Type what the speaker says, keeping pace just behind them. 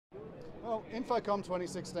Well, InfoComm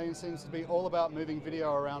 2016 seems to be all about moving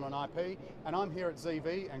video around on IP, and I'm here at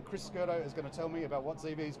ZeeVee, and Chris Scurto is going to tell me about what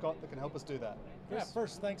ZeeVee's got that can help us do that. Yeah,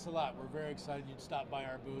 first, thanks a lot. We're very excited you'd stop by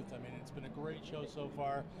our booth. I mean, it's been a great show so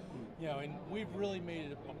far. You know, and we've really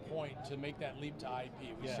made it a point to make that leap to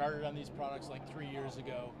IP. We started on these products like 3 years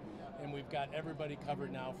ago, and we've got everybody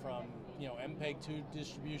covered now from, you know, MPEG-2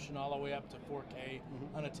 distribution all the way up to 4K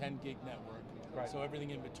on a 10 gig network. Right. So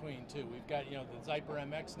everything in between too. We've got, you know, the Zyper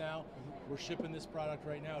MX now. We're shipping this product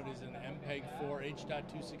right now. It is an MPEG-4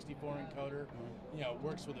 H.264 encoder. You know, it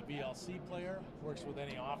works with a VLC player, works with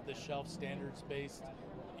any off-the-shelf standards-based,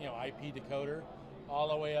 you know, IP decoder, all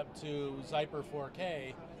the way up to Zyper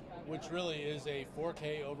 4K, which really is a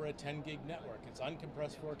 4K over a 10 gig network. It's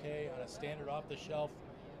uncompressed 4K on a standard off-the-shelf.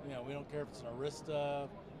 You know, we don't care if it's an Arista,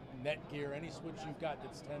 Netgear, any switch you've got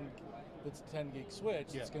that's 10 gig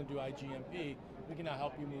switch, it's going to do IGMP. We can now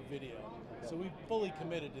help you move video. So we've fully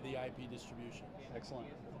committed to the IP distribution. Excellent,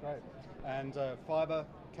 great. And fiber,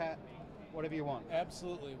 cat, whatever you want.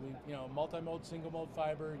 Absolutely. We, you know, multi-mode, single-mode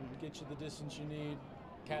fiber, get you the distance you need.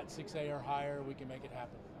 Cat 6A or higher, we can make it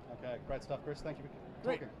happen. Okay, great stuff, Chris. Thank you for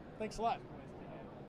Great. talking. Thanks a lot.